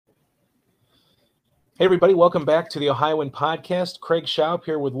Hey, everybody, welcome back to the Ohioan Podcast. Craig Schaup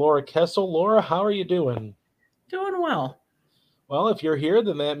here with Laura Kessel. Laura, how are you doing? Doing well. Well, if you're here,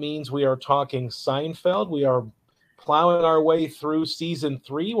 then that means we are talking Seinfeld. We are plowing our way through season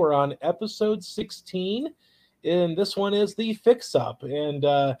 3. We're on episode 16, and this one is the fix-up. And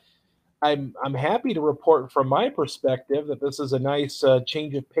I'm happy to report from my perspective that this is a nice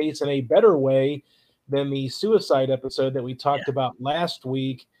change of pace in a better way than the suicide episode that we talked Yeah. about last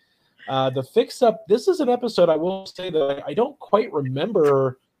week. The Fix Up, this is an episode I will say that I don't quite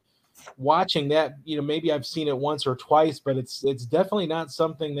remember watching that. Maybe I've seen it once or twice, but it's definitely not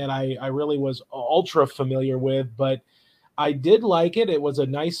something that I really was ultra familiar with. But I did like it. It was a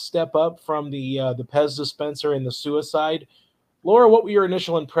nice step up from the Pez dispenser and the suicide. Laura, what were your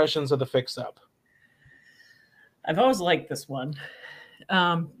initial impressions of the Fix Up? I've always liked this one.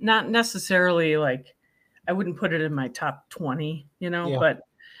 Not necessarily like I wouldn't put it in my top 20, Yeah. but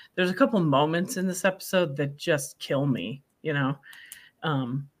there's a couple moments in this episode that just kill me,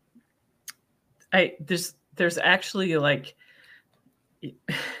 there's actually like,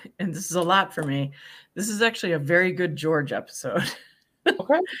 and this is a lot for me. This is actually a very good George episode.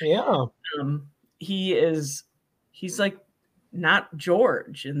 Okay. Yeah. He's like not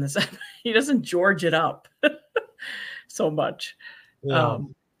George in this. He doesn't George it up so much. Yeah.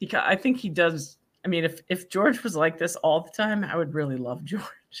 I think he does. I mean, if George was like this all the time, I would really love George.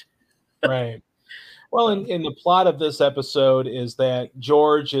 Right. Well, in the plot of this episode is that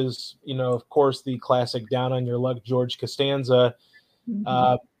George is, of course, the classic down on your luck George Costanza,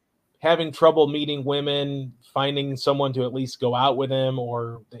 having trouble meeting women, finding someone to at least go out with him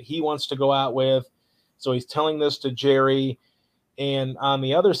or that he wants to go out with. So he's telling this to Jerry. And on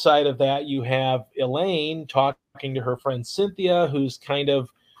the other side of that, you have Elaine talking to her friend Cynthia, who's kind of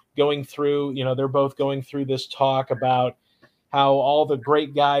going through, they're both going through this talk about how all the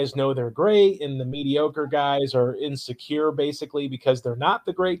great guys know they're great and the mediocre guys are insecure basically because they're not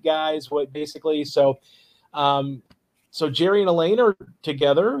the great guys. So Jerry and Elaine are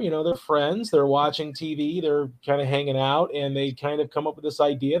together, they're friends, they're watching TV, they're kind of hanging out, and they kind of come up with this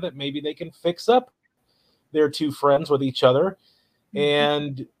idea that maybe they can fix up their two friends with each other.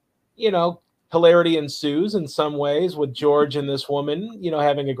 And, hilarity ensues in some ways with George and this woman,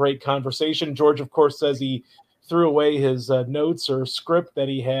 having a great conversation. George, of course, says he threw away his notes or script that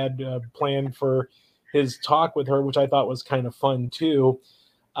he had planned for his talk with her, which I thought was kind of fun too.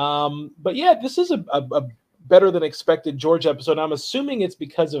 But yeah, this is a better than expected George episode. I'm assuming it's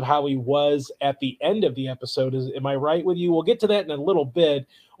because of how he was at the end of the episode. Am I right with you? We'll get to that in a little bit.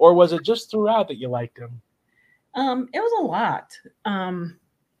 Or was it just throughout that you liked him? It was a lot.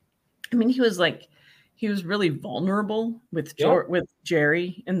 I mean, he was really vulnerable with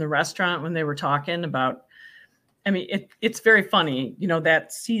Jerry in the restaurant when they were talking about. I mean, it's very funny,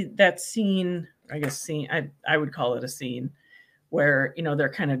 that scene. I guess I would call it a scene where they're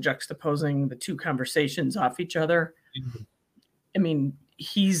kind of juxtaposing the two conversations off each other. Mm-hmm. I mean,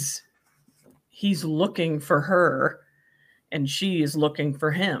 he's looking for her, and she is looking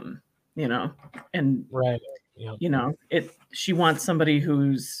for him. And right. Yeah. She wants somebody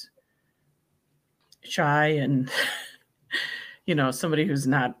who's shy and somebody who's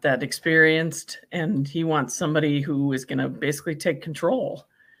not that experienced, and he wants somebody who is going to basically take control.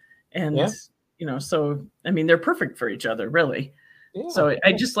 And so I mean, they're perfect for each other, really. Yeah. So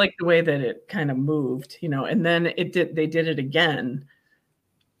I just like the way that it kind of moved, and then they did it again.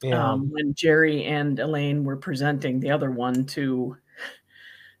 Yeah. When Jerry and Elaine were presenting the other one to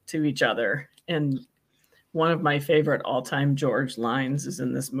each other. And one of my favorite all-time George lines is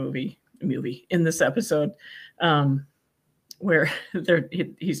in this in this episode, where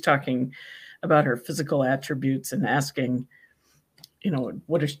he's talking about her physical attributes and asking,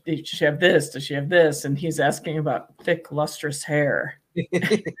 what does she have this? Does she have this? And he's asking about thick, lustrous hair.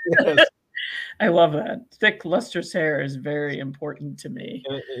 Yes. I love that. Thick, lustrous hair is very important to me.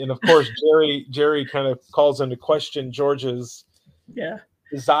 And of course, Jerry kind of calls into question George's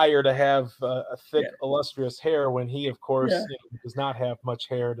desire to have a thick, illustrious hair when he, of course, does not have much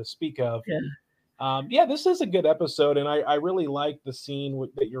hair to speak of. Yeah. This is a good episode, and I really like the scene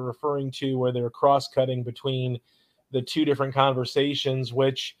that you're referring to where they're cross-cutting between the two different conversations,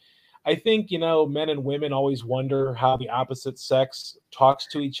 which I think, men and women always wonder how the opposite sex talks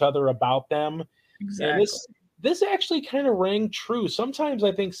to each other about them. Exactly. And this actually kind of rang true. Sometimes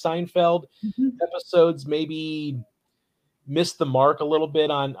I think Seinfeld episodes maybe miss the mark a little bit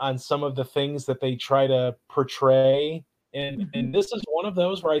on some of the things that they try to portray. And this is one of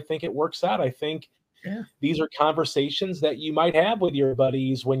those where I think it works out. I think these are conversations that you might have with your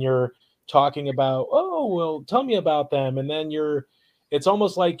buddies when you're talking about, oh, well, tell me about them. And then you're it's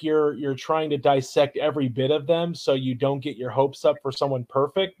almost like you're trying to dissect every bit of them so you don't get your hopes up for someone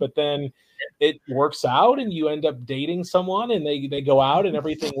perfect, but then it works out and you end up dating someone and they go out and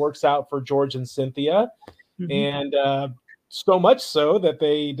everything works out for George and Cynthia. Mhm. And so much so that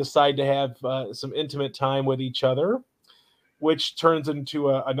they decide to have some intimate time with each other, which turns into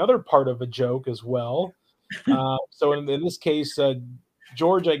another part of a joke as well. So in this case,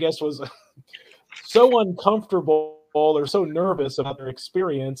 George, I guess, was so uncomfortable or so nervous about their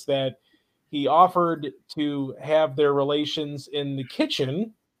experience that he offered to have their relations in the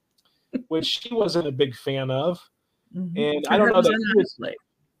kitchen, which she wasn't a big fan of. Mhm. And I Her don't head know was that on he a hot was, plate.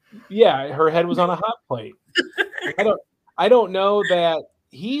 yeah, her head was on a hot plate. I don't, I don't know that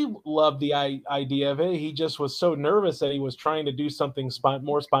he loved the idea of it. He just was so nervous that he was trying to do something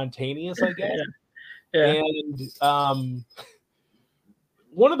more spontaneous, I guess. Yeah. Yeah. And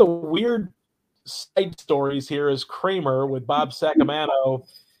one of the weird side stories here is Kramer with Bob Sacamano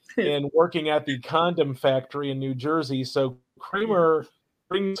and working at the condom factory in New Jersey. So Kramer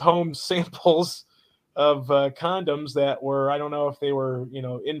brings home samples of condoms that were, I don't know if they were,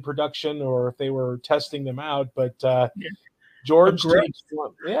 in production or if they were testing them out, but Yeah. George Gross. takes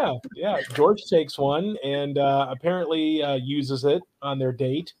one. Yeah, yeah. George takes one and apparently uses it on their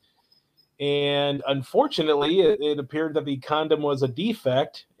date. And unfortunately, it appeared that the condom was a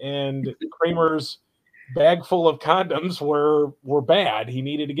defect, and Kramer's bag full of condoms were bad. He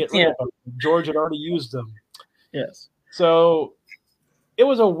needed to get rid Yeah. of them. George had already used them. Yes. So it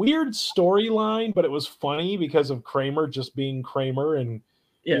was a weird storyline, but it was funny because of Kramer just being Kramer and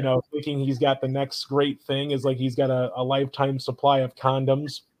Yeah. thinking he's got the next great thing is like he's got a lifetime supply of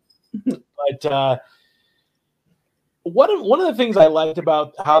condoms. But one of the things I liked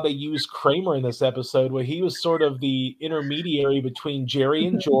about how they used Kramer in this episode, where he was sort of the intermediary between Jerry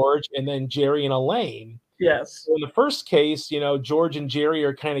and George, and then Jerry and Elaine. Yes. So in the first case, George and Jerry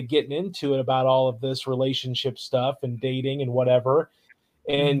are kind of getting into it about all of this relationship stuff and dating and whatever.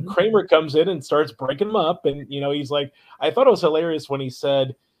 And Mhm. Kramer comes in and starts breaking them up. And, he's like, I thought it was hilarious when he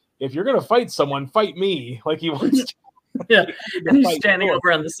said, if you're going to fight someone, fight me. Like he wants to, Yeah. And he's fight standing George.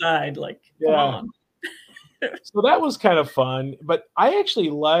 over on the side, like, come Yeah. on. So that was kind of fun, but I actually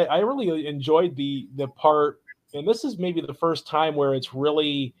I really enjoyed the part, and this is maybe the first time where it's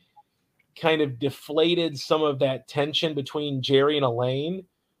really kind of deflated some of that tension between Jerry and Elaine,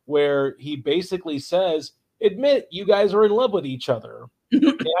 where he basically says, "Admit you guys are in love with each other." And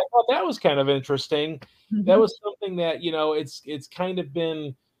I thought that was kind of interesting. That was something that it's kind of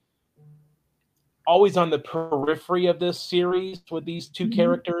been always on the periphery of this series with these two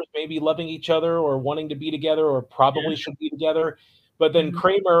characters maybe loving each other or wanting to be together or probably should be together. But then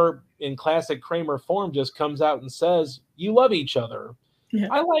Kramer, in classic Kramer form, just comes out and says, "You love each other." Yeah.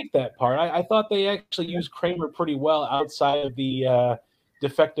 I like that part. I thought they actually used Kramer pretty well outside of the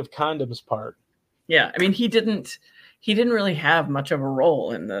defective condoms part. Yeah. I mean, he didn't really have much of a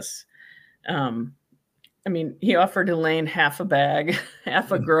role in this. I mean, he offered Elaine half a bag,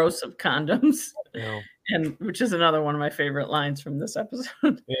 half a gross of condoms, and which is another one of my favorite lines from this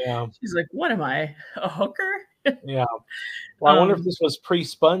episode. Yeah. She's like, "What am I, a hooker?" Yeah. Well, I wonder if this was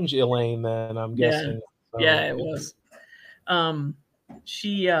pre-sponge Elaine then, I'm guessing. So, yeah, it was.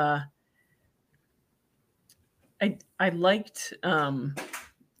 She I liked the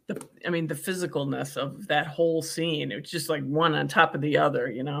physicalness of that whole scene. It was just like one on top of the other,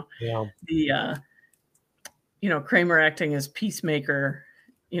 Yeah. The Kramer acting as peacemaker,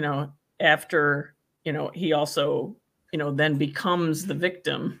 after, he also, then becomes the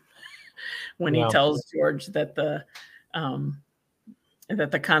victim when he tells George that the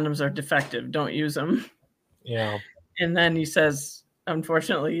condoms are defective, don't use them. Yeah. And then he says,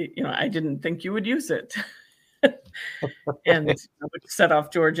 unfortunately, I didn't think you would use it. And set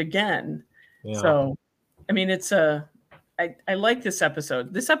off George again. Yeah. So, I mean, it's I like this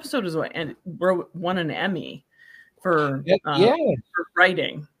episode. This episode is what won an Emmy for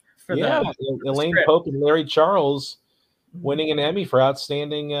writing. For Elaine script. Pope and Larry Charles winning an Emmy for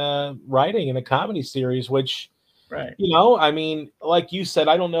outstanding writing in a comedy series, which, right. I mean, like you said,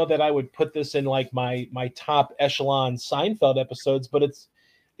 I don't know that I would put this in like my top echelon Seinfeld episodes, but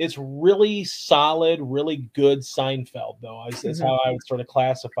it's really solid, really good Seinfeld, though, is how I would sort of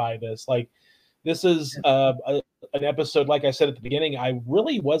classify this. Like, this is an episode, like I said at the beginning, I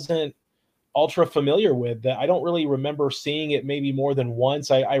really wasn't ultra familiar with. That I don't really remember seeing it maybe more than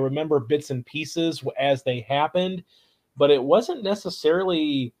once. I remember bits and pieces as they happened, but it wasn't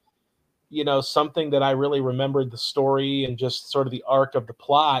necessarily, something that I really remembered the story and just sort of the arc of the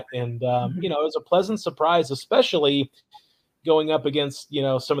plot. And, it was a pleasant surprise, especially going up against,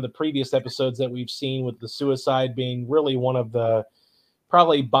 some of the previous episodes that we've seen, with the suicide being really one of the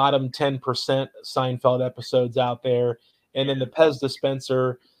probably bottom 10% Seinfeld episodes out there. And then the Pez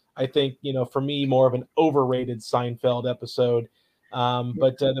dispenser, I think, for me, more of an overrated Seinfeld episode.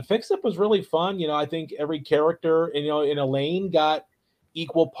 But the Fix It was really fun. I think every character, and Elaine got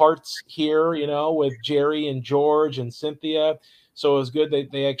equal parts here, with Jerry and George and Cynthia. So it was good that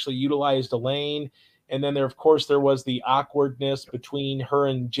they actually utilized Elaine. And then of course, there was the awkwardness between her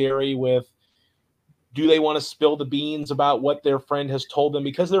and Jerry with, do they want to spill the beans about what their friend has told them?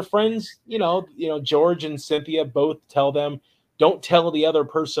 Because their friends, George and Cynthia both tell them, don't tell the other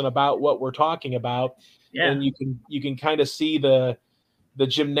person about what we're talking about. Yeah. And you can kind of see the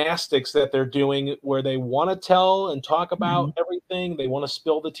gymnastics that they're doing, where they want to tell and talk about everything. They want to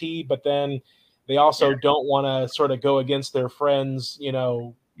spill the tea, but then they also don't want to sort of go against their friends,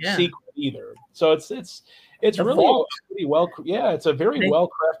 secret either. So it's really pretty well. Yeah, it's a very well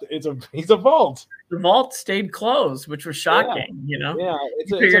crafted. He's a vault. The vault stayed closed, which was shocking. Yeah,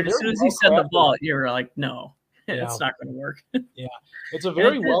 it's as soon as he said the vault, you were like, no, it's not going to work. Yeah, it's a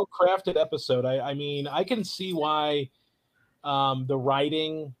very well crafted episode. I mean, I can see why the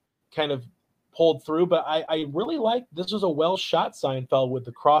writing kind of pulled through, but I really like, this was a well shot Seinfeld with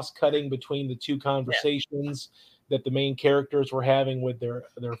the cross cutting between the two conversations that the main characters were having with their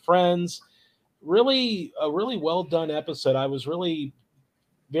friends. Really, a really well done episode. I was really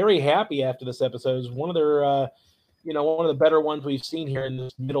very happy after this episode. It was one of their, one of the better ones we've seen here in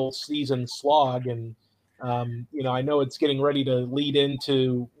this middle season slog. And, I know it's getting ready to lead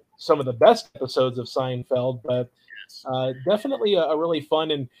into some of the best episodes of Seinfeld, but definitely a really fun.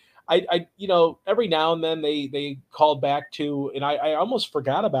 And I every now and then they called back to, and I almost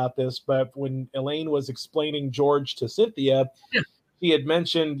forgot about this, but when Elaine was explaining George to Cynthia, he had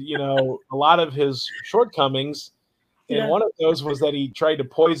mentioned, a lot of his shortcomings. And one of those was that he tried to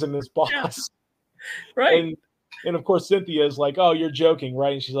poison his boss. Yeah. Right. And of course, Cynthia is like, oh, you're joking,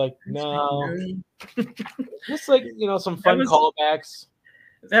 right? And she's like, no. Just like, some fun callbacks.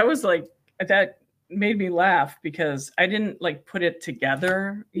 That made me laugh because I didn't put it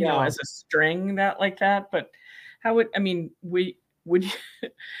together, as a string like that. But would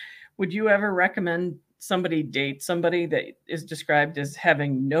you ever recommend somebody date somebody that is described as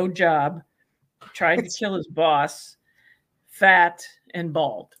having no job, tried to kill his boss, fat and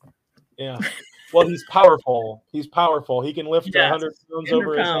bald? Yeah. Well, he's powerful. He can lift 100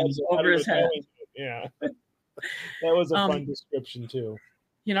 pounds over his head. Yeah. That was a fun description too.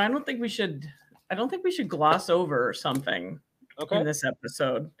 I don't think we should gloss over something in this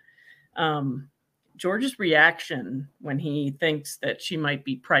episode. George's reaction when he thinks that she might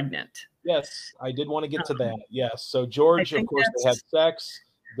be pregnant. Yes, I did want to get to that. Yes. So George, of course, they had sex,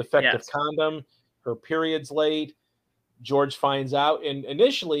 defective condom, her period's late. George finds out, and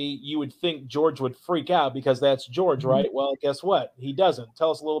initially you would think George would freak out because that's George, right? Well, guess what? He doesn't. Tell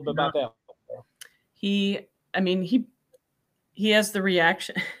us a little bit about that. He has the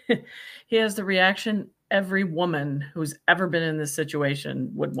reaction. He has the reaction every woman who's ever been in this situation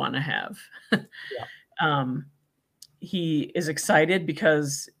would want to have. He is excited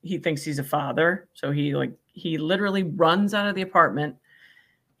because he thinks he's a father. So he literally runs out of the apartment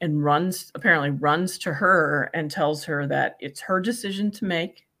and apparently runs to her and tells her that it's her decision to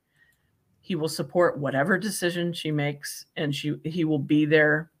make. He will support whatever decision she makes, and he will be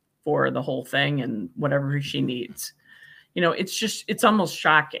there for the whole thing and whatever she needs. It's almost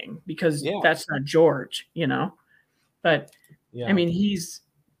shocking because that's not George, but I mean,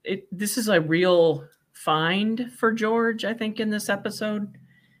 this is a real find for George, I think, in this episode.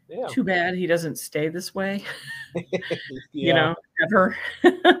 Yeah. Too bad he doesn't stay this way, ever.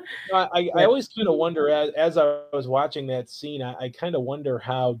 I always kind of wonder, as I was watching that scene, I kind of wonder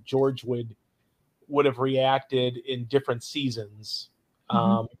how George would have reacted in different seasons.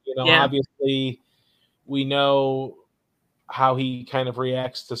 Obviously we know how he kind of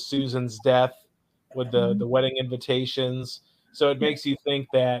reacts to Susan's death with the wedding invitations. So it makes you think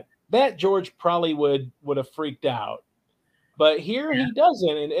that George probably would have freaked out, but here he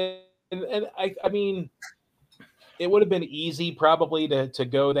doesn't. And I mean, it would have been easy probably to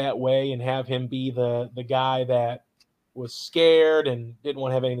go that way and have him be the guy that was scared and didn't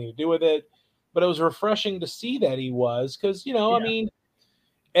want to have anything to do with it. But it was refreshing to see that he was, because, I mean,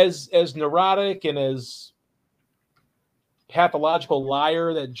 as neurotic and as pathological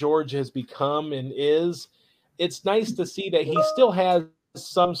liar that George has become and is, it's nice to see that he still has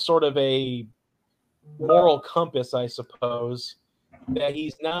some sort of a moral compass, I suppose, that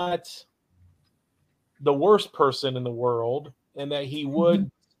he's not the worst person in the world, and that he would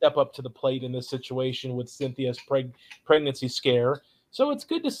step up to the plate in this situation with Cynthia's pregnancy scare. So it's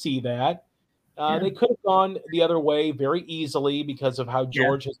good to see that. Yeah. They could have gone the other way very easily because of how Yeah.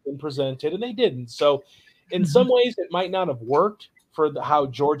 George has been presented, and they didn't. So, in some Mhm. ways, it might not have worked for how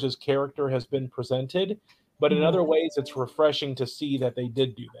George's character has been presented, but in Mhm. other ways, it's refreshing to see that they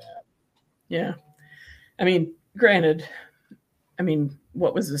did do that. Yeah. I mean, granted, I mean,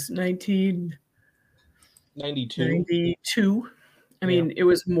 what was this, 92. 1992? I Yeah. mean, it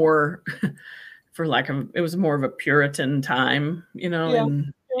was more it was more of a Puritan time, Yeah. Yeah.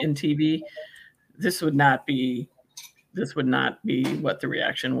 in TV. This would not be this would not be what the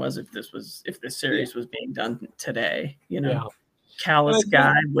reaction was if this Yeah. series was being done today, Yeah. And I Callous think,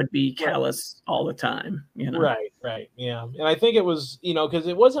 guy would be right. callous all the time. Right, right, yeah, and I think it was, because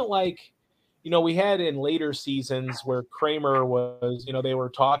it wasn't like, we had in later seasons where Kramer was, they were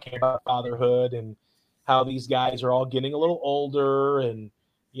talking about fatherhood and how these guys are all getting a little older, and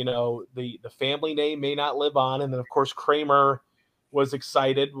the family name may not live on, and then of course Kramer was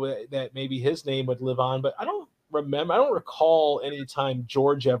excited that maybe his name would live on, but I don't recall any time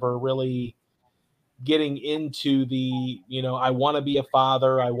George ever really getting into the, I want to be a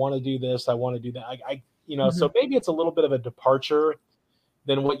father, I want to do this, I want to do that. Mhm. So maybe it's a little bit of a departure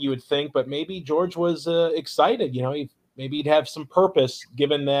than what you would think, but maybe George was excited. Maybe he'd have some purpose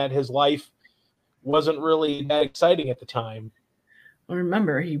given that his life wasn't really that exciting at the time. Well,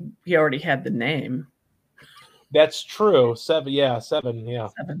 remember, he already had the name. That's true. Seven, yeah, seven, yeah,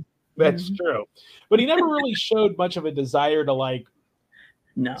 7. that's Mhm. true. But he never really showed much of a desire to like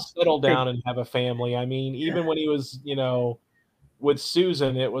No. settle They down and have a family. I mean, Yeah. even when he was, with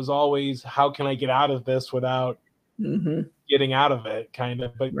Susan, it was always, how can I get out of this without Mhm. getting out of it, kind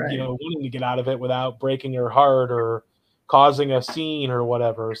of, but Right. wanting to get out of it without breaking her heart or causing a scene or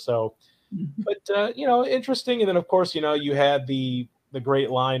whatever. So, Mhm. but interesting. And then of course, you had the great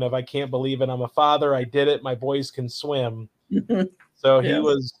line of, "I can't believe it, I'm a father, I did it, my boys can swim." So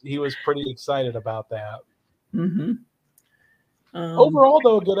Yes. he was pretty excited about that. Mhm. Um, Overall,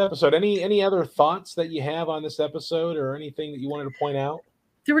 though, a good episode. Any other thoughts that you have on this episode, or anything that you wanted to point out?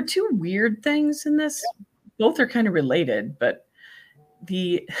 there were 2 weird things in this. Both are kinda related, but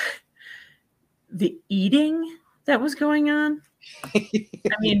the the eating that was going on,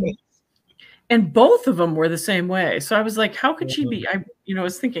 I mean, and both of them were the same way. So I was like, how could she be I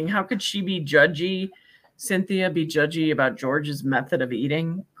was thinking, how could she be judgy, Cynthia be judgy about George's method of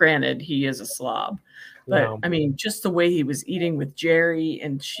eating? Granted, he is a slob, but Yeah, I mean, just the way he was eating with Jerry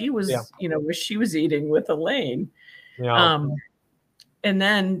and yeah, where she was eating with Elaine. yeah, Um, and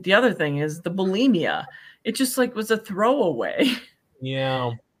then the other thing is the bulimia. It just like was a throwaway,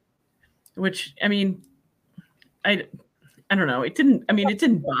 yeah, which I mean, I I don't know. It didn't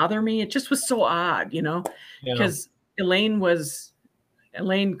bother me. It just was so odd, yeah, because Elaine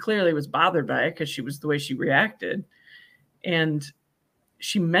clearly was bothered by it because she was the way she reacted. And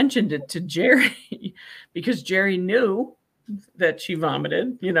she mentioned it to Jerry because Jerry knew that she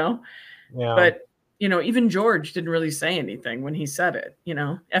vomited. yeah. But, even George didn't really say anything when he said it.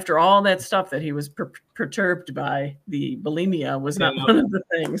 After all that stuff that he was perturbed by, the bulimia was not Yeah. one of the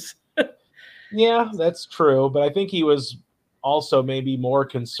things. Yeah, that's true, but I think he was also maybe more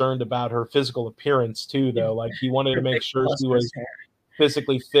concerned about her physical appearance too, though. Like, he wanted to Her make big sure she lustrous was hair.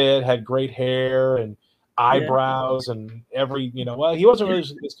 physically fit, had great hair and Yeah. eyebrows and well, he wasn't Yeah.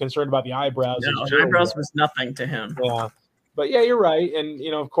 really as concerned about the eyebrows as No, Jerry eyebrows was. was nothing to him. Yeah. But yeah, you're right. And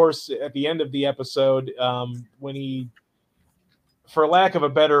of course, at the end of the episode, when he, for lack of a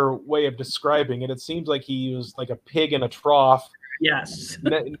better way of describing it, it seems like he was like a pig in a trough, Yes.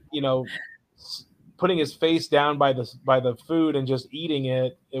 you know, putting his face down by the food and just eating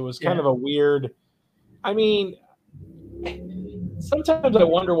it. It was kind Yeah. of a weird. I mean, sometimes I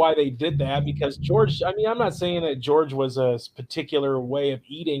wonder why they did that, because George. I mean, I'm not saying that George was a particular way of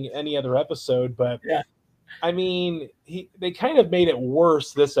eating any other episode, but Yeah. I mean, they kind of made it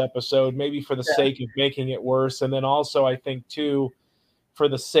worse this episode, maybe for the Yeah. sake of making it worse, and then also I think too for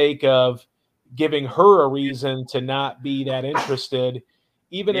the sake of giving her a reason to not be that interested,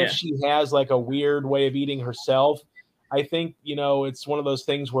 even if Yeah. she has like a weird way of eating herself. I think, it's one of those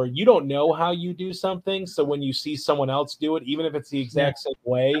things where you don't know how you do something. So when you see someone else do it, even if it's the Yeah. exact same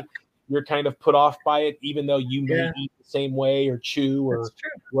way, you're kind of put off by it, even though you may Yeah. eat the same way or chew That's or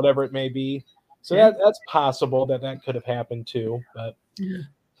true. whatever it may be. So Yeah. that's possible that could have happened too. But Yeah.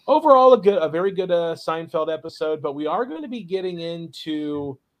 overall, a very good Seinfeld episode. But we are going to be getting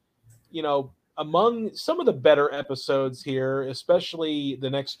into, among some of the better episodes here, especially the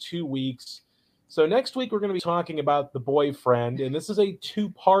next 2 weeks. So next week we're going to be talking about The Boyfriend, and this is a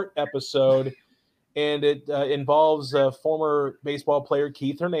two-part episode, and it involves former baseball player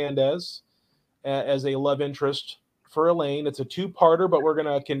Keith Hernandez as a love interest for Elaine. It's a two-parter, but we're going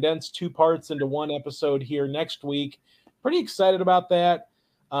to condense 2 parts into one episode here next week. Pretty excited about that.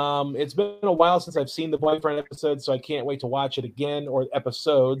 It's been a while since I've seen the Boyfriend episode, so I can't wait to watch it again, or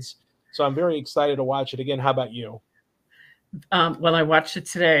episodes. So I'm very excited to watch it again. How about you? Well, I watched it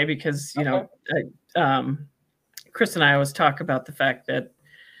today because, Chris and I always talk about the fact that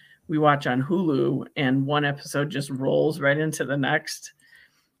we watch on Hulu and one episode just rolls right into the next.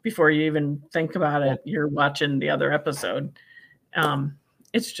 Before you even think about it, you're watching the other episode.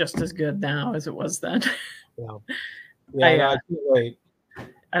 It's just as good now as it was then. Yeah, I can't wait.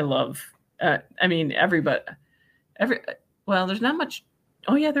 I love, well, there's not much.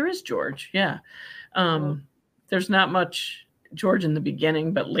 Oh yeah, there is George. Yeah. There's not much George in the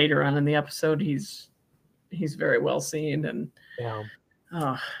beginning, but later on in the episode, he's very well seen. And,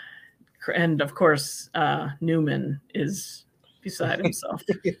 and of course, Newman is beside himself.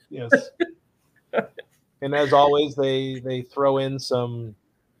 Yes. And as always, they throw in some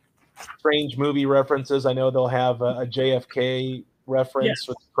strange movie references. I know they'll have a JFK reference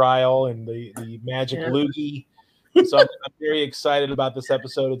with the trial and the magic loogie. So I'm very excited about this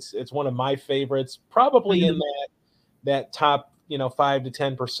episode. It's one of my favorites, probably in that top 5 to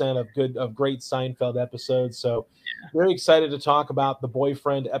 10% of great Seinfeld episodes. So very excited to talk about the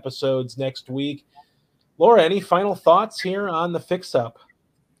Boyfriend episodes next week. Laura, any final thoughts here on the Fix Up?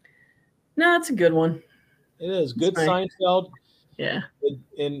 No, it's a good one. It is good Seinfeld. Yeah.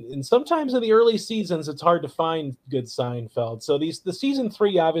 And sometimes in the early seasons, it's hard to find good Seinfeld. So the season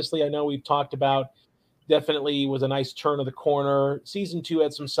 3, obviously, I know we've talked about, definitely was a nice turn of the corner. Season 2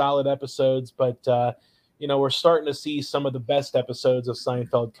 had some solid episodes, but we're starting to see some of the best episodes of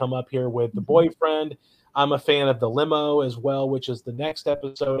Seinfeld come up here with the Boyfriend. I'm a fan of the limo as well, which is the next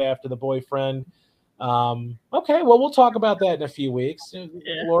episode after the Boyfriend. Okay, well, we'll talk about that in a few weeks.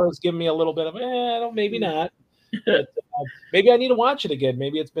 Laura's giving me a little bit of, maybe not. But, maybe I need to watch it again.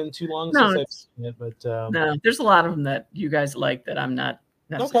 Maybe it's been too long since I've seen it. But no, there's a lot of them that you guys like that I'm not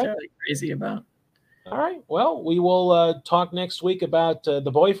necessarily crazy about. All right. Well, we will talk next week about the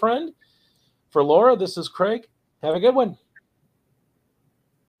Boyfriend. For Laura, this is Craig. Have a good one.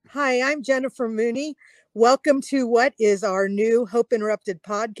 Hi, I'm Jennifer Mooney. Welcome to what is our new Hope Interrupted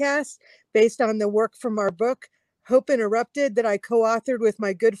podcast based on the work from our book, Hope Interrupted, that I co-authored with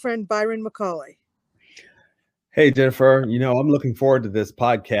my good friend Byron McCauley. Hey, Jennifer, I'm looking forward to this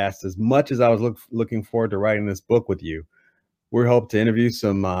podcast as much as I was looking forward to writing this book with you. We hope to interview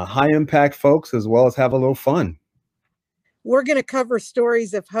some high-impact folks as well as have a little fun. We're going to cover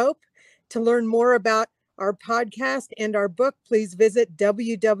stories of hope. To learn more about our podcast and our book, please visit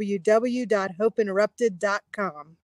www.hopeinterrupted.com.